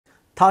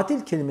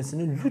Tatil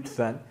kelimesini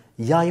lütfen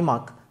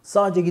yaymak,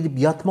 sadece gidip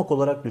yatmak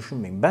olarak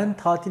düşünmeyin. Ben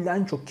tatilde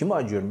en çok kime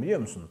acıyorum biliyor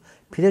musun?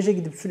 Plaja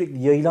gidip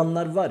sürekli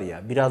yayılanlar var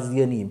ya, biraz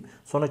yanayım.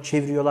 Sonra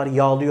çeviriyorlar,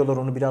 yağlıyorlar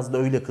onu, biraz da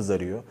öyle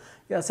kızarıyor.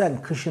 Ya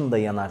sen kışın da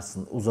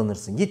yanarsın,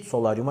 uzanırsın. Git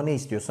solaryuma, ne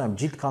istiyorsan,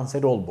 cilt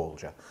kanseri ol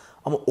bolca.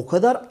 Ama o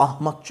kadar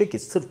ahmakça ki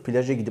sırf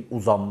plaja gidip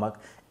uzanmak,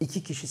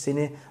 iki kişi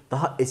seni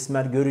daha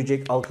esmer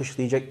görecek,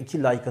 alkışlayacak, 2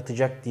 like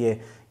atacak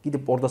diye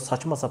gidip orada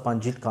saçma sapan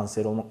cilt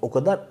kanseri olmak o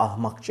kadar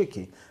ahmakça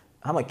ki.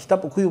 Ama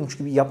kitap okuyormuş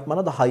gibi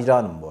yapmana da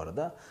hayranım bu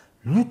arada.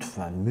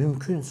 Lütfen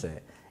mümkünse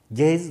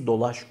gez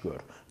dolaş gör.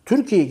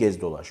 Türkiye'yi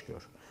gez dolaş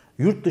gör.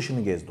 Yurt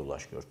dışını gez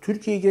dolaş gör.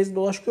 Türkiye'yi gez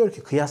dolaş gör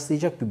ki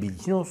kıyaslayacak bir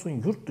bilgin olsun.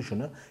 Yurt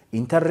dışını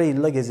Interrail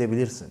ile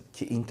gezebilirsin.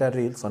 Ki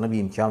Interrail sana bir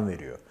imkan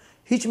veriyor.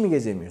 Hiç mi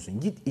gezemiyorsun?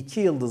 Git 2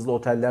 yıldızlı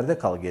otellerde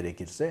kal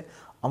gerekirse.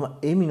 Ama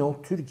emin ol,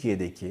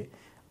 Türkiye'deki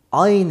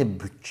aynı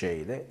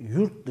bütçeyle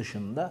yurt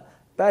dışında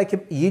belki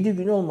 7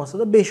 gün olmasa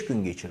da 5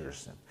 gün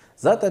geçirirsin.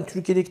 Zaten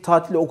Türkiye'deki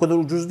tatil o kadar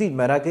ucuz değil,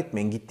 merak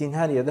etmeyin. Gittiğin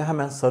her yerde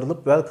hemen sarılıp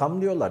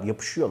welcome diyorlar,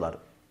 yapışıyorlar.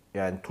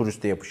 Yani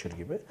turiste yapışır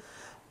gibi.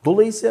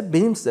 Dolayısıyla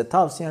benim size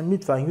tavsiyem,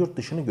 lütfen yurt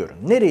dışını görün.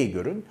 Nereyi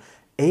görün?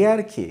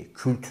 Eğer ki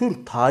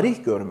kültür,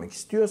 tarih görmek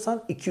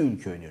istiyorsan 2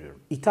 ülke öneriyorum.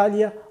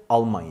 İtalya,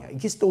 Almanya.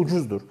 İkisi de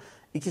ucuzdur.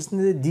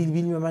 İkisinde de dil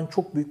bilmemen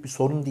çok büyük bir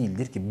sorun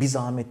değildir ki bir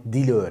zahmet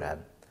dil öğren.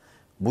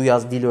 Bu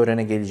yaz dil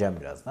öğrene geleceğim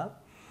birazdan.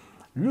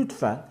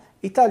 Lütfen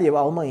İtalya ve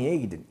Almanya'ya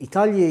gidin.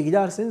 İtalya'ya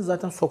giderseniz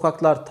zaten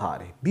sokaklar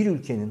tarih. Bir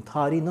ülkenin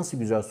tarihi nasıl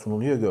güzel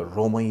sunuluyor gör.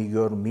 Roma'yı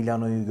gör,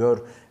 Milano'yu gör,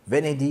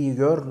 Venedik'i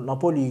gör,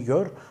 Napoli'yi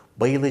gör.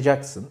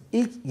 Bayılacaksın.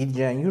 İlk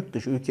gideceğin yurt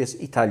dışı ülkesi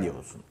İtalya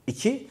olsun.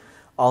 2,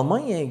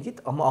 Almanya'ya git,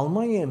 ama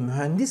Almanya'ya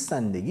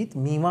mühendissen de git,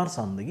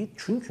 mimarsan da git.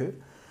 Çünkü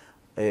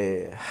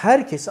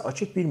herkese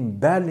açık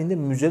bir Berlin'de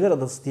Müzeler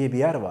Adası diye bir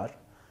yer var.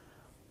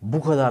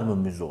 Bu kadar mı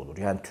müze olur?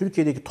 Yani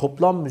Türkiye'deki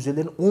toplam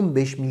müzelerin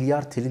 15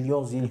 milyar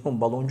trilyon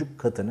zilyon baloncuk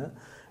katını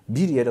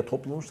bir yere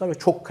toplamışlar ve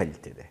çok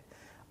kaliteli.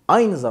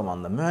 Aynı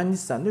zamanda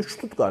mühendissen de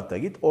Stuttgart'a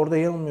git. Orada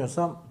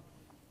yanılmıyorsam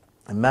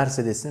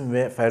Mercedes'in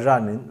ve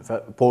Ferrari'nin,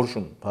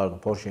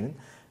 Porsche'nin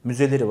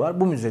müzeleri var.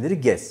 Bu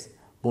müzeleri gez.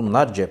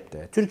 Bunlar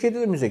cepte. Türkiye'de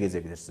de müze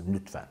gezebilirsin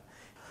lütfen.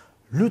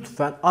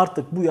 Lütfen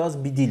artık bu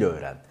yaz bir dil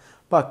öğren.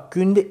 Bak,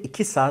 günde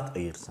 2 saat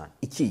ayırsan.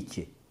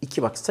 2.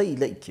 2 bak,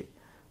 sayıyla 2.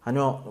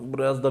 Hani o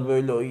biraz da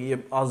böyle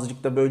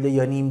azıcık da böyle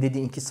yanayım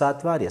dediğin 2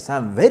 saat var ya,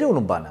 sen ver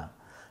onu bana.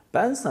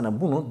 Ben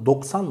sana bunu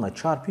 90'la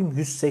çarpayım,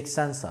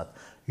 180 saat.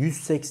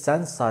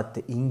 180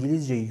 saatte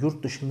İngilizceyi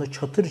yurt dışında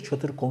çatır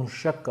çatır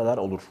konuşacak kadar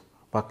olur.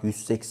 Bak,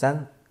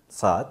 180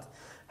 saat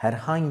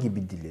herhangi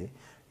bir dili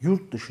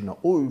yurt dışına,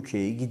 o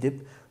ülkeye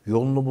gidip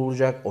yolunu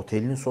bulacak,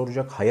 otelini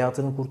soracak,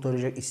 hayatını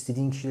kurtaracak,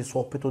 istediğin kişiyle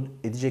sohbet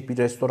edecek bir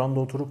restoranda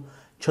oturup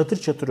çatır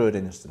çatır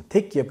öğrenirsin.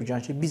 Tek yapacağın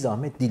şey bir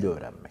zahmet dil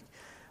öğrenmek.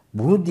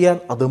 Bunu diyen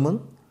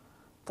adamın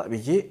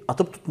tabii ki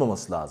atıp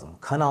tutmaması lazım.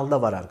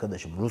 Kanalda var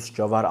arkadaşım.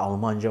 Rusça var,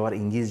 Almanca var,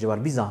 İngilizce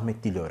var. Bir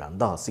zahmet dil öğren.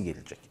 Dahası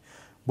gelecek.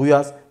 Bu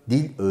yaz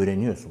dil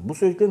öğreniyorsun. Bu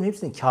söylediklerimin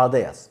hepsini kağıda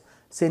yaz.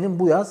 Senin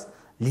bu yaz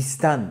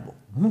listen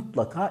bu.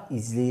 Mutlaka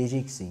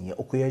izleyeceksin, ya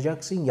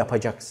okuyacaksın,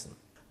 yapacaksın.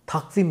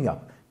 Takvim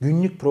yap,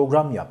 günlük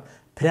program yap.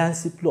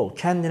 Prensipli ol,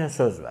 kendine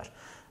söz ver.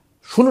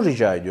 Şunu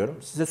rica ediyorum,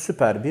 size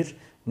süper bir,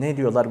 ne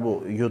diyorlar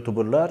bu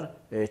YouTuber'lar?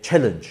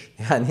 Challenge,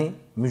 yani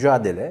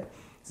mücadele.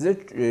 Size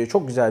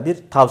çok güzel bir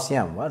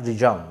tavsiyem var,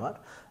 ricam var.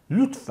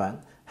 Lütfen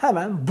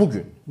hemen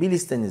bugün bir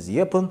listenizi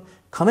yapın.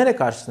 Kamera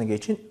karşısına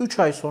geçin. 3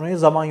 ay sonraya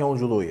zaman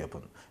yolculuğu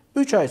yapın.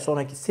 3 ay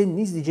sonraki senin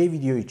izleyeceği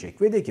videoyu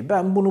çek. Ve de ki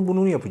ben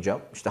bunu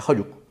yapacağım. İşte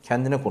Haluk,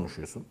 kendine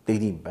konuşuyorsun.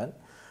 Deliyim ben.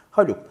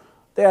 Haluk,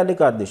 değerli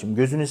kardeşim,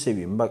 gözünü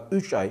seveyim. Bak,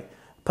 3 ay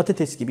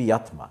patates gibi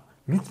yatma.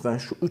 Lütfen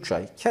şu 3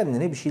 ay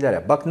kendine bir şeyler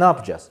yap. Bak, ne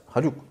yapacağız?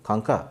 Haluk,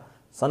 kanka,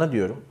 sana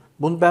diyorum.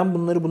 Ben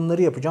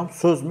bunları yapacağım.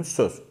 Söz mü?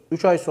 Söz.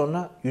 3 ay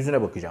sonra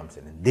yüzüne bakacağım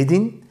senin.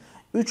 Dedin.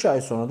 3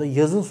 ay sonra da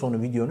yazın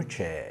sonu videonu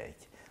çek.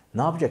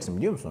 Ne yapacaksın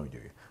biliyor musun o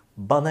videoyu?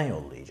 Bana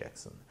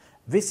yollayacaksın.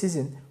 Ve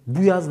sizin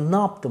bu yaz ne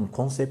yaptım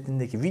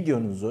konseptindeki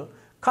videonuzu,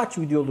 kaç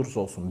video olursa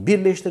olsun,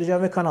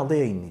 birleştireceğim ve kanalda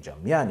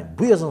yayınlayacağım. Yani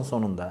bu yazın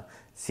sonunda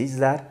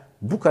sizler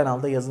bu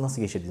kanalda yazı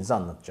nasıl geçirdiğinizi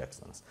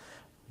anlatacaksınız.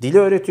 Dili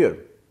öğretiyorum.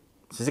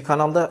 Sizi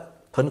kanalda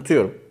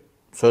tanıtıyorum.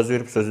 Söz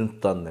verip sözünü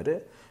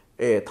tutanları.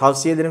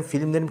 Tavsiyelerim,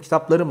 filmlerim,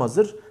 kitaplarım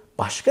hazır.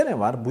 Başka ne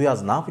var? Bu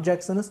yaz ne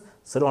yapacaksınız?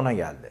 Sıra ona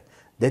geldi.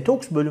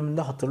 Detoks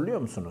bölümünde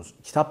hatırlıyor musunuz?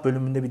 Kitap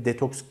bölümünde bir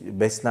detoks,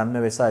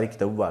 beslenme vesaire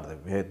kitabı vardı.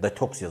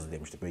 Detoks yazı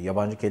demiştik. Böyle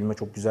yabancı kelime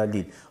çok güzel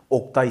değil.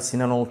 Oktay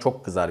Sinanoğlu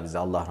çok kızar bize,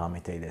 Allah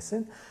rahmet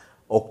eylesin.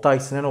 Oktay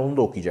Sinanoğlu'nu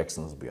da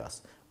okuyacaksınız bu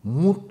yaz.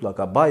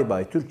 Mutlaka Bay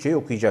Bay Türkçe'yi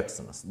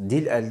okuyacaksınız.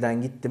 Dil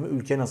elden gitti mi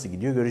ülke nasıl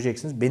gidiyor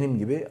göreceksiniz. Benim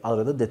gibi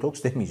arada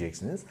detoks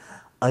demeyeceksiniz.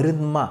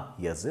 Arınma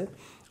yazı.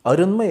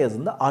 Arınma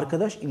yazında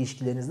arkadaş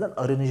ilişkilerinizden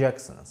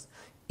arınacaksınız.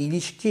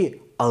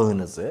 İlişki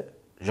ağınızı,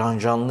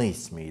 Canlı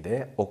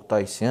ismiyle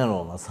Oktay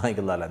Sinanoğlu'na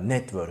saygılarla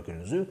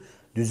network'ünüzü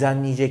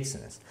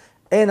düzenleyeceksiniz.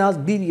 En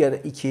az 1 ya da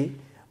 2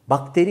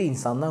 bakteri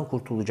insandan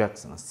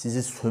kurtulacaksınız.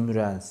 Sizi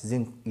sömüren,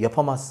 sizin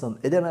yapamazsın,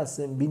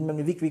 edemezsin, bilmem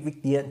ne vik vik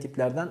vik diyen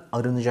tiplerden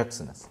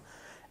arınacaksınız.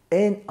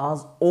 en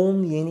az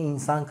 10 yeni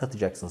insan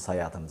katacaksınız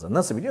hayatınıza.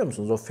 Nasıl biliyor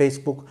musunuz? O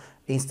Facebook,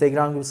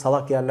 Instagram gibi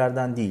salak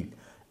yerlerden değil.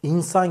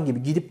 İnsan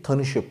gibi gidip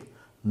tanışıp,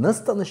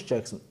 nasıl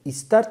tanışacaksın?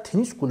 İster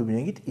tenis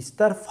kulübüne git,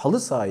 ister halı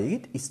sahaya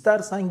git,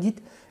 istersen git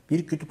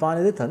bir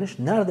kütüphanede tanış.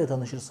 Nerede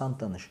tanışırsan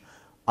tanış.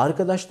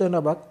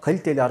 Arkadaşlarına bak,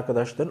 kaliteli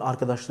arkadaşların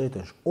arkadaşlarıyla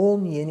tanış.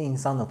 10 yeni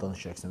insanla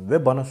tanışacaksın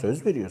ve bana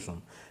söz veriyorsun.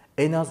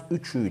 En az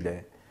 3'üyle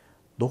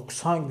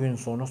 90 gün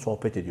sonra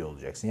sohbet ediyor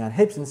olacaksın. Yani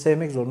hepsini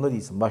sevmek zorunda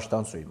değilsin,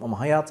 baştan söyleyeyim. Ama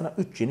hayatına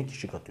 3 yeni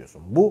kişi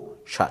katıyorsun. Bu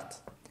şart.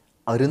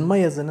 Arınma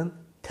yazının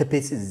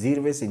tepesi,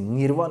 zirvesi,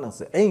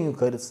 nirvanası, en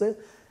yukarısı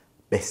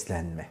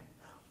beslenme.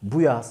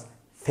 Bu yaz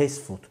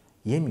fast food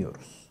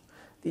yemiyoruz.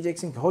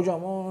 Diyeceksin ki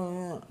hocam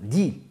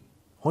değil.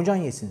 Hocan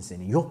yesin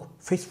seni. Yok.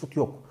 Fast food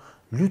yok.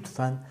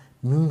 Lütfen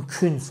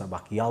mümkünse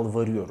bak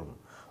yalvarıyorum.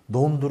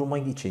 Dondurma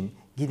için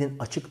gidin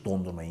açık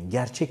dondurmayı,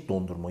 gerçek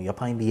dondurmayı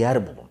yapan bir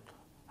yer bulun.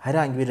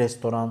 Herhangi bir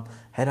restoran,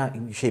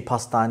 herhangi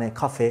pastane,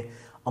 kafe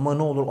ama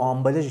ne olur o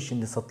ambalaj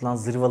içinde satılan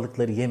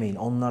zırvalıkları yemeyin.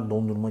 Onlar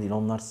dondurma değil,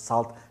 onlar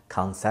salt,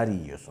 kanser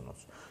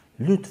yiyorsunuz.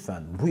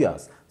 Lütfen bu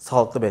yaz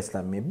sağlıklı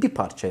beslenmeye bir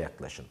parça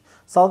yaklaşın.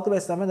 Sağlıklı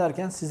beslenme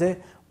derken size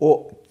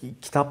o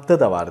kitapta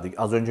da vardı,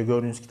 az önce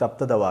gördüğünüz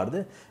kitapta da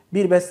vardı.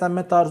 Bir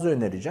beslenme tarzı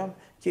önereceğim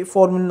ki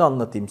formülünü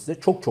anlatayım size.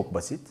 Çok çok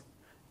basit.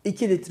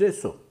 2 litre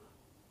su,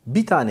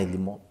 bir tane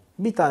limon,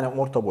 bir tane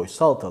orta boy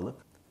salatalık,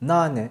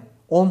 nane,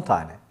 10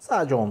 tane,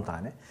 sadece 10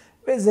 tane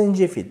ve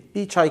zencefil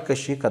bir çay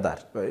kaşığı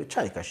kadar, böyle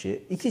çay kaşığı,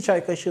 2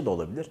 çay kaşığı da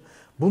olabilir.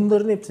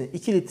 Bunların hepsini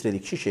 2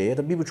 litrelik şişeye ya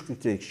da 1,5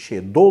 litrelik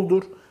şişeye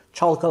doldur,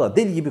 çalkala,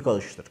 deli gibi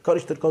karıştır.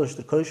 Karıştır,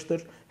 karıştır,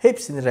 karıştır.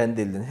 Hepsini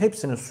rendeledin,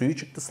 hepsinin suyu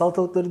çıktı.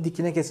 Salatalıkları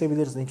dikine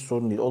kesebilirsin, hiç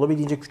sorun değil.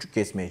 Olabildiğince küçük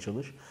kesmeye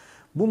çalış.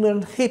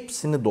 Bunların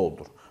hepsini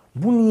doldur.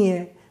 Bu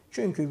niye?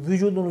 Çünkü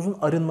vücudunuzun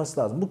arınması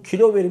lazım. Bu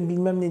kilo verin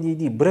bilmem ne diye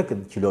değil.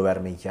 Bırakın kilo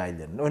verme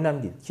hikayelerini.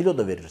 Önemli değil. Kilo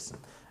da verirsin.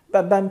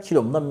 Ben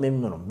kilomdan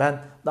memnunum.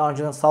 Ben daha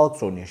önceden sağlık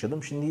sorunu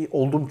yaşadım. Şimdi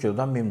olduğum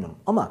kilodan memnunum.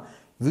 Ama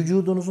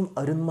vücudunuzun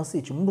arınması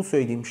için bu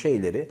söylediğim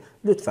şeyleri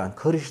lütfen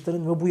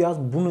karıştırın ve bu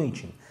yaz bunun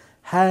için.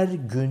 Her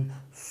gün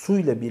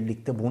suyla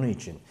birlikte bunun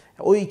için.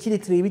 O 2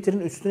 litreyi bitirin,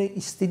 üstüne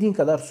istediğin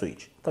kadar su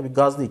iç. Tabii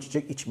gazlı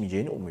içecek,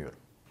 içmeyeceğini umuyorum.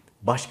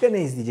 Başka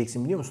ne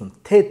izleyeceksin biliyor musun?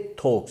 TED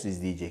Talks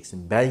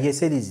izleyeceksin.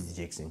 Belgesel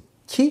izleyeceksin.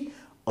 Ki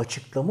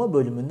açıklama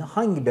bölümünde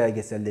hangi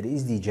belgeselleri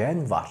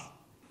izleyeceğin var.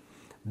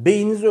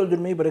 Beyninizi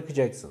öldürmeyi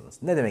bırakacaksınız.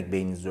 Ne demek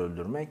beyninizi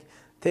öldürmek?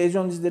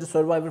 Televizyon dizileri,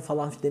 Survivor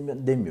falan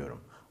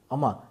demiyorum.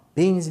 Ama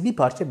beyninizi bir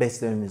parça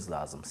beslememiz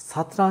lazım.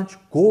 Satranç,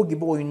 Go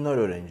gibi oyunlar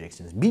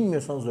öğreneceksiniz.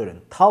 Bilmiyorsanız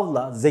öğrenin.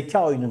 Tavla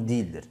zeka oyunu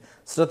değildir.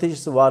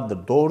 Stratejisi vardır,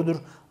 doğrudur.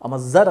 Ama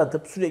zar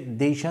atıp sürekli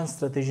değişen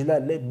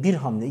stratejilerle bir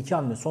hamle, 2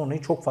 hamle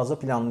sonrayı çok fazla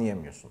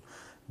planlayamıyorsun.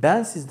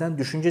 Ben sizden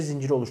düşünce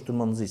zinciri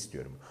oluşturmanızı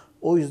istiyorum.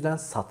 O yüzden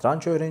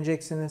satranç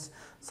öğreneceksiniz.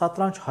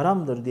 Satranç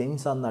haramdır diye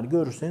insanlar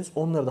görürseniz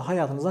onları da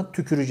hayatınızdan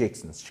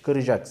tüküreceksiniz,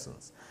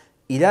 çıkaracaksınız.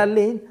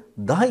 İlerleyin,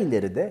 daha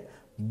ileride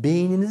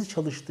beyninizi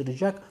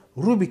çalıştıracak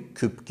Rubik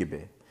küp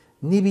gibi.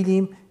 Ne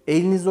bileyim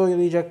elinizi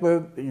oyalayacak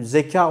böyle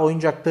zeka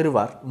oyuncakları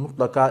var.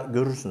 Mutlaka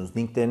görürsünüz.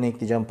 Linklerini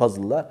ekleyeceğim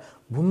puzzle'lar.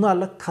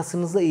 Bunlarla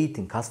kasınızı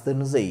eğitin,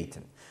 kaslarınızı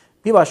eğitin.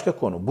 Bir başka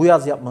konu. Bu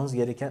yaz yapmanız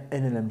gereken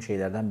en önemli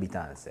şeylerden bir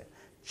tanesi.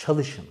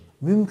 Çalışın.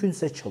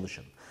 Mümkünse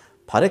çalışın.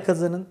 Para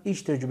kazanın,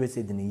 iş tecrübesi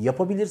edinin.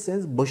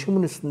 Yapabilirseniz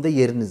başımın üstünde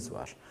yeriniz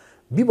var.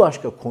 Bir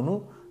başka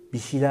konu bir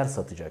şeyler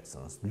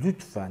satacaksınız.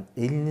 Lütfen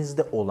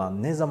elinizde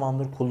olan ne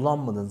zamandır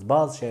kullanmadığınız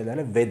bazı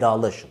şeylerle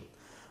vedalaşın.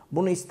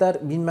 Bunu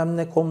ister bilmem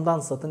ne komdan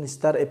satın,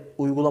 ister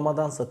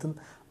uygulamadan satın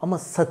ama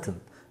satın.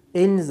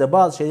 Elinizde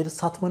bazı şeyleri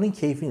satmanın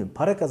keyfini,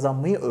 para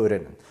kazanmayı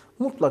öğrenin.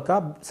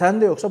 Mutlaka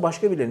sende yoksa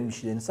başka birilerinin bir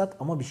şeylerini sat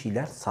ama bir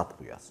şeyler sat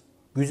bu yaz.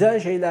 Güzel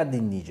şeyler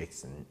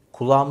dinleyeceksin.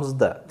 Kulağımızı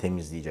da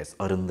temizleyeceğiz,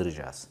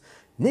 arındıracağız.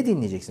 Ne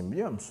dinleyeceksin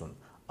biliyor musun?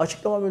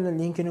 Açıklama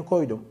bölümüne linkini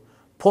koydum.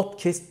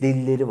 Podcast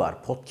delileri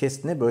var.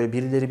 Podcast ne? Böyle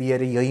birileri bir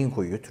yere yayın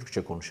koyuyor.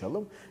 Türkçe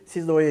konuşalım.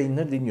 Siz de o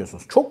yayınları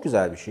dinliyorsunuz. Çok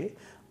güzel bir şey.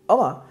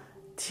 Ama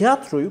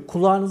tiyatroyu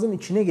kulağınızın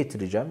içine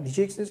getireceğim.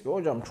 Diyeceksiniz ki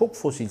hocam çok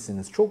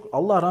fosilsiniz. Çok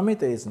Allah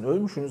rahmet eylesin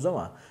ölmüşsünüz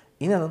ama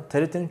inanın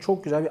TRT'nin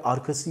çok güzel bir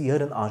arkası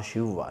yarın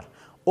arşivi var.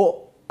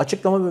 O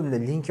açıklama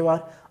bölümünde linki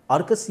var.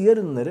 Arkası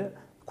yarınları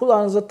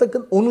kulağınıza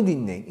takın onu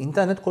dinleyin.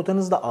 İnternet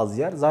kotanız da az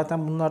yer.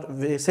 Zaten bunlar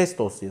ses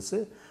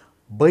dosyası.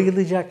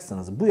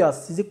 Bayılacaksınız. Bu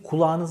yaz sizi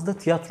kulağınızda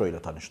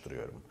tiyatroyla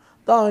tanıştırıyorum.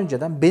 Daha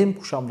önceden benim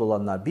kuşamda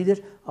olanlar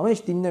bilir ama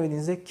hiç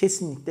dinlemediğinizde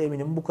kesinlikle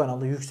eminim bu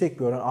kanalda yüksek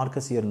bir oran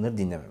arkası yarınları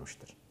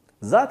dinlememiştir.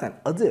 Zaten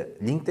adı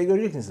linkte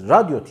göreceksiniz.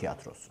 Radyo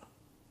tiyatrosu.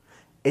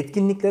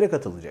 Etkinliklere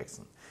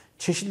katılacaksın.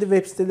 Çeşitli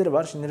web siteleri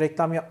var. Şimdi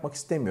reklam yapmak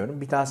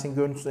istemiyorum. Bir tanesinin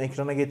görüntüsünü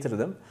ekrana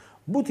getirdim.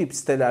 Bu tip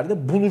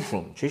sitelerde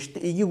buluşun.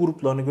 Çeşitli ilgi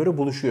gruplarına göre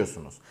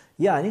buluşuyorsunuz.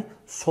 Yani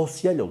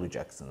sosyal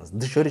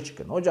olacaksınız. Dışarı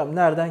çıkın. Hocam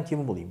nereden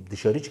kimi bulayım?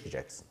 Dışarı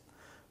çıkacaksın.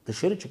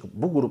 Dışarı çıkıp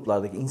bu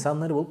gruplardaki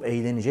insanları bulup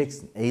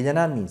eğleneceksin.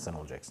 Eğlenen bir insan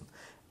olacaksın.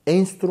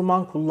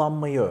 Enstrüman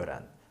kullanmayı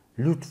öğren.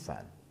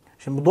 Lütfen.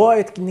 Şimdi bu doğa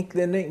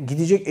etkinliklerine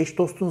gidecek eş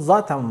dostun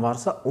zaten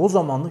varsa o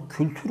zaman da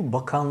Kültür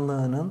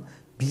Bakanlığı'nın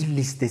bir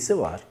listesi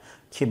var.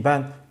 Ki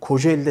ben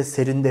Kocaeli'de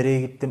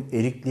Serindere'ye gittim,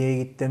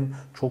 Erikli'ye gittim.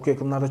 Çok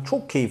yakınlarda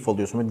çok keyif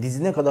alıyorsun. Böyle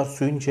dizine kadar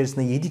suyun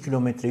içerisinde 7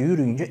 kilometre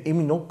yürüyünce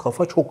emin ol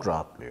kafa çok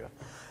rahatlıyor.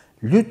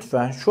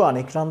 Lütfen şu an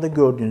ekranda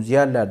gördüğünüz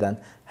yerlerden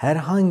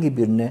herhangi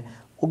birine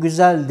o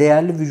güzel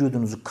değerli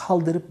vücudunuzu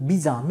kaldırıp bir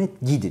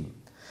zahmet gidin.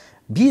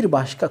 Bir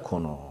başka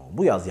konu,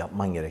 bu yaz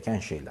yapman gereken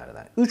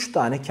şeylerden. 3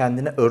 tane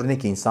kendine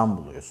örnek insan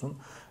buluyorsun.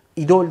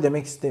 İdol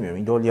demek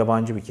istemiyorum. İdol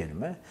yabancı bir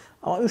kelime.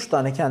 Ama 3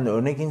 tane kendine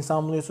örnek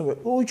insan buluyorsun ve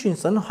o 3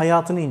 insanın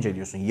hayatını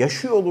inceliyorsun.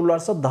 Yaşıyor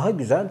olurlarsa daha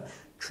güzel.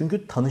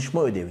 Çünkü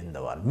tanışma ödevinde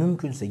var.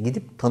 Mümkünse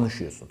gidip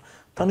tanışıyorsun.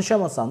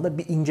 Tanışamasan da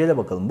bir incele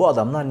bakalım. Bu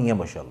adamlar niye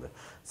başarılı?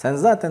 Sen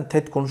zaten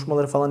TED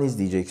konuşmaları falan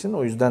izleyeceksin.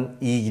 O yüzden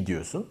iyi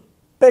gidiyorsun.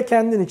 Ve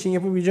kendin için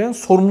yapabileceğin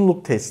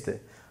sorumluluk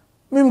testi.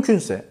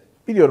 Mümkünse,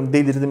 biliyorum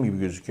delirdim gibi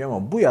gözüküyor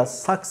ama bu yaz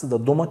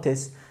saksıda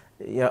domates,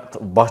 ya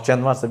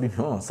bahçen varsa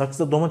bilmiyorum ama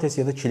saksıda domates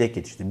ya da çilek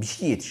yetiştir. Bir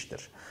şey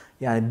yetiştir.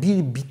 Yani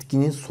bir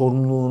bitkinin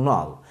sorumluluğunu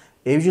al.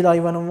 Evcil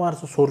hayvanın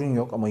varsa sorun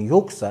yok ama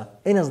yoksa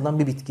en azından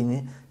bir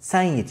bitkini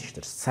sen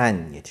yetiştir. Sen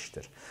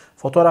yetiştir.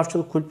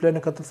 Fotoğrafçılık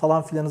kulüplerine katıl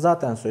falan filanı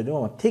zaten söyledim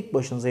ama tek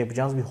başınıza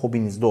yapacağınız bir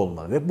hobiniz de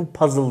olmalı. Ve bu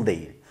puzzle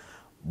değil.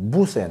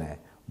 Bu sene,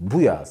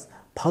 bu yaz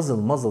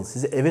puzzle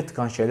size eve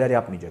tıkan şeyler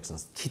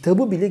yapmayacaksınız.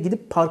 Kitabı bile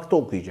gidip parkta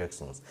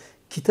okuyacaksınız.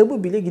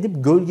 Kitabı bile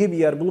gidip gölge bir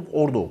yer bulup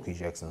orada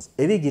okuyacaksınız.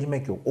 Eve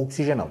girmek yok.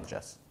 Oksijen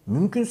alacağız.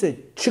 Mümkünse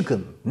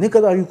çıkın. Ne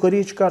kadar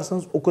yukarıya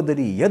çıkarsanız o kadar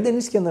iyi. Ya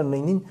deniz kenarına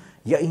inin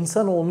ya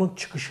insanoğlunun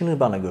çıkışını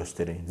bana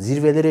gösterin.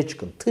 Zirvelere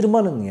çıkın.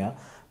 Tırmanın ya.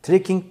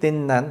 Trekking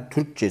denilen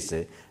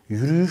Türkçesi,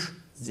 yürüyüş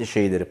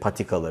şeyleri,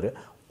 patikaları.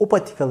 O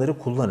patikaları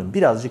kullanın.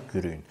 Birazcık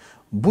yürüyün.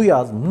 Bu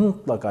yaz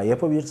mutlaka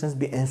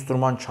yapabilirsiniz bir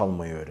enstrüman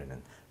çalmayı öğrenin.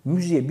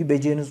 Müziğe bir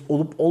beceriniz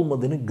olup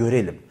olmadığını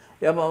görelim.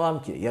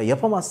 Yapamam ki. Ya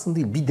yapamazsın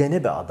değil. Bir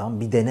dene be adam,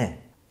 bir dene.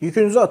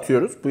 Yükünüzü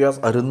atıyoruz. Bu yaz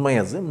arınma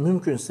yazı.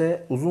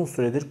 Mümkünse uzun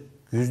süredir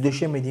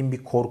yüzleşemediğin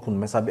bir korkun.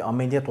 Mesela bir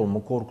ameliyat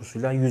olma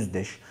korkusuyla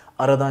yüzleş.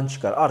 Aradan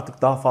çıkar.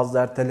 Artık daha fazla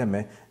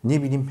erteleme.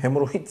 Ne bileyim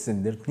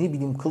hemoroidsindir. Ne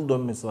bileyim kıl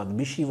dönmesi vardır.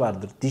 Bir şey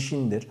vardır.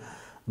 Dişindir.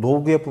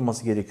 Dolgu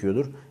yapılması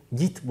gerekiyordur.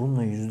 Git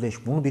bununla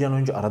yüzleş. Bunu bir an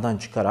önce aradan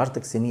çıkar.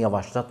 Artık seni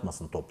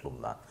yavaşlatmasın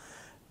toplumdan.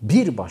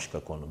 Bir başka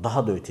konu.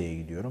 Daha da öteye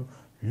gidiyorum.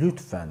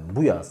 Lütfen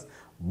bu yaz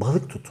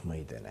balık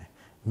tutmayı dene.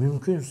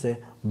 Mümkünse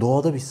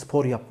doğada bir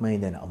spor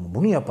yapmayı dene. Ama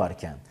bunu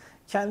yaparken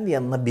kendi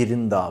yanına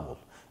birini daha bul.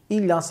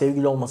 İlla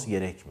sevgili olması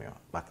gerekmiyor.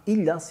 Bak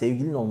illa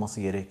sevgilin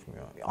olması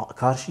gerekmiyor.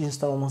 Karşı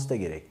cinsten olması da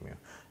gerekmiyor.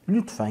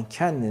 Lütfen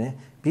kendine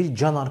bir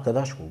can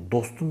arkadaş bul.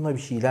 Dostunla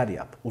bir şeyler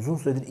yap. Uzun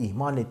süredir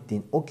ihmal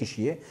ettiğin o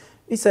kişiye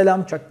bir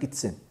selam çak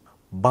gitsin.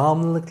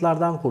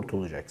 Bağımlılıklardan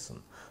kurtulacaksın.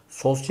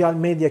 Sosyal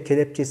medya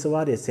kelepçesi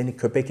var ya seni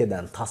köpek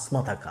eden,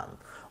 tasma takan.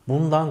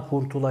 Bundan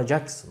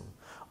kurtulacaksın.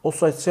 O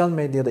sosyal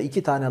medyada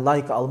 2 tane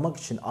like almak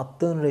için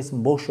attığın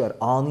resmi boş ver,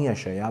 anı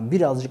yaşa ya.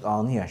 Birazcık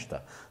anı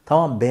yaşta.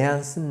 Tamam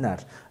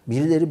beğensinler.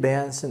 Birileri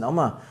beğensin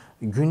ama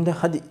günde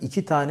hadi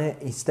 2 tane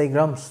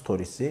Instagram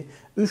storiesi,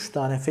 3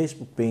 tane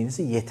Facebook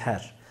beğenisi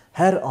yeter.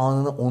 Her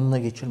anını onunla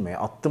geçirmeye.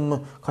 Attın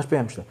mı kaç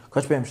beğenmişler,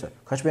 kaç beğenmişler,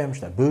 kaç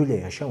beğenmişler. Böyle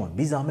yaşama.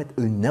 Bir zahmet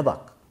önüne bak.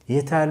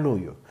 Yeterli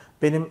uyu.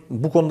 Benim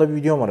bu konuda bir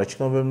videom var.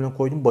 Açıklama bölümüne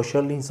koydum.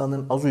 Başarılı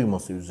insanların az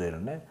uyuması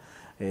üzerine.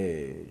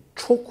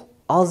 Çok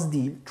az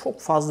değil, çok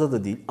fazla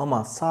da değil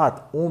ama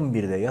saat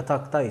 11'de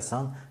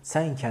yataktaysan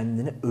sen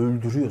kendini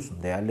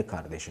öldürüyorsun değerli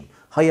kardeşim.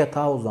 Ha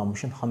yatağa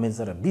uzanmışsın ha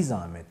mezara bir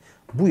zahmet.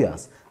 Bu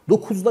yaz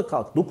 9'da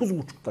kalk,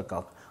 9.30'da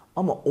kalk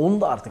ama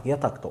 10'da artık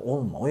yatakta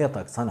olma. O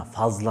yatak sana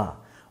fazla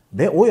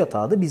ve o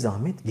yatağa da bir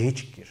zahmet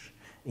geç gir.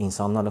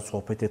 İnsanlarla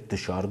sohbet et,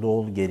 dışarıda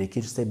ol,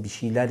 gerekirse bir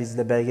şeyler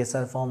izle,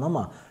 belgesel falan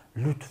ama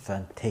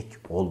lütfen tek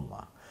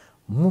olma.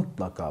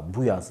 Mutlaka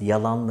bu yaz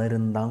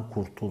yalanlarından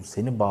kurtul,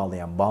 seni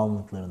bağlayan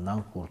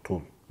bağımlılıklarından kurtul.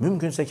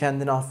 Mümkünse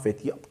kendini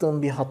affet,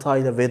 yaptığın bir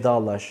hatayla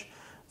vedalaş,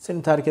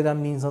 seni terk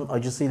eden bir insanın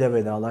acısıyla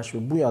vedalaş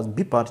ve bu yaz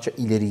bir parça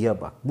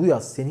ileriye bak. Bu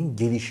yaz senin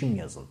gelişim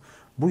yazın.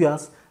 Bu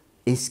yaz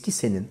eski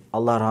senin,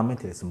 Allah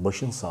rahmet eylesin,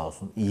 başın sağ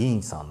olsun, iyi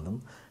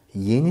insandın.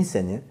 Yeni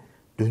seni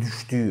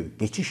dönüştüğü,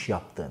 geçiş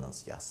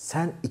yaptığınız yaz.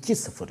 Sen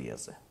 2-0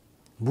 yazı.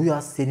 Bu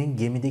yaz senin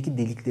gemideki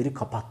delikleri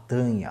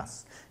kapattığın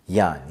yaz.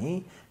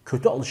 Yani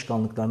kötü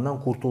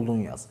alışkanlıklarından kurtulduğun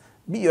yaz.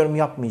 Biliyorum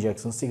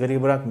yapmayacaksın,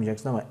 sigarayı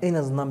bırakmayacaksın ama en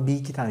azından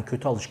 1-2 tane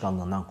kötü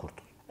alışkanlığından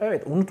kurtul.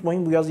 Evet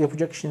unutmayın bu yaz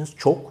yapacak işiniz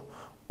çok.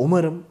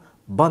 Umarım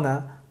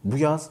bana bu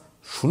yaz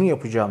şunu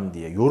yapacağım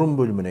diye yorum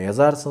bölümüne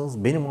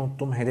yazarsanız, benim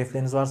unuttuğum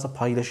hedefleriniz varsa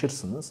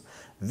paylaşırsınız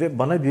ve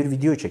bana bir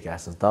video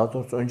çekersiniz. Daha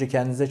doğrusu önce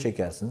kendinize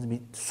çekersiniz.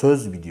 Bir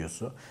söz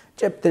videosu.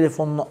 Cep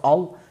telefonunu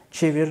al,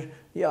 çevir.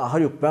 Ya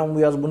Haluk ben bu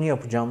yaz bunu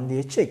yapacağım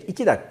diye çek.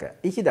 2 dakika.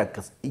 2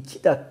 dakika.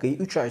 2 dakikayı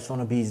 3 ay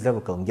sonra bir izle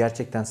bakalım.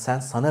 Gerçekten sen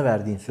sana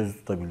verdiğin sözü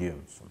tutabiliyor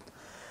musun?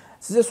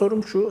 Size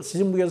sorum şu.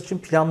 Sizin bu yaz için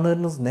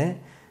planlarınız ne?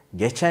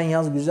 Geçen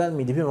yaz güzel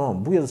miydi bilmiyorum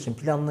ama bu yaz için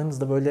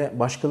planlarınız da böyle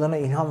başkalarına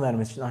ilham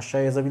vermesi için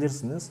aşağıya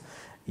yazabilirsiniz.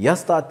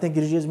 Yaz tatiline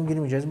gireceğiz mi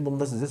girmeyeceğiz mi bunu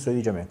da size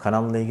söyleyeceğim. Yani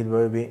kanalla ilgili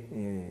böyle bir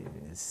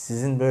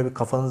sizin böyle bir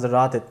kafanızı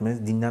rahat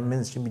etmeniz,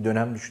 dinlenmeniz için bir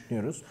dönem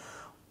düşünüyoruz.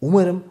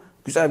 Umarım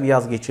güzel bir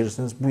yaz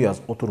geçirirsiniz. Bu yaz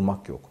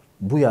oturmak yok.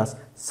 Bu yaz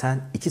sen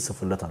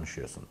 2-0'la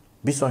tanışıyorsun.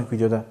 Bir sonraki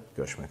videoda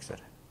görüşmek üzere.